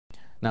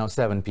Now,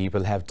 7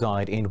 people have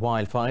died in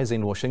wildfires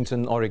in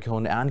Washington,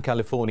 Oregon and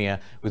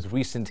California with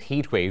recent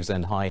heat waves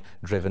and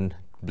high-driven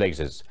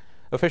blazes.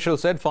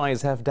 Officials said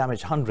fires have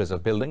damaged hundreds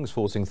of buildings,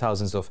 forcing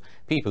thousands of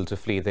people to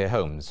flee their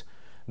homes.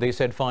 They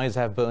said fires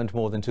have burned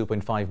more than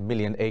 2.5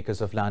 million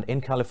acres of land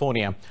in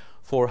California,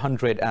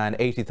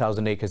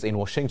 480,000 acres in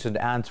Washington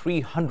and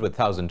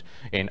 300,000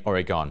 in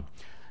Oregon.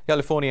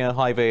 California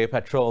Highway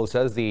Patrol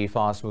says the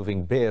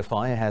fast-moving Bear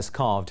Fire has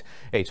carved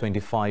a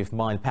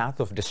 25-mile path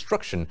of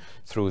destruction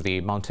through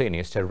the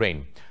mountainous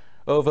terrain.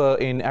 Over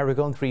in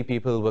Oregon, 3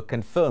 people were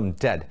confirmed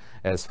dead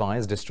as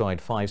fires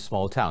destroyed 5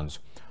 small towns.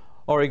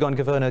 Oregon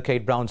Governor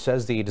Kate Brown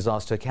says the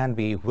disaster can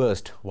be the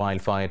worst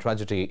wildfire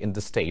tragedy in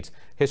the state's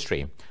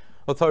history.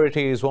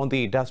 Authorities warn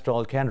the death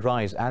toll can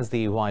rise as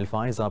the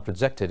wildfires are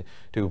projected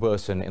to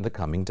worsen in the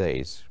coming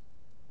days.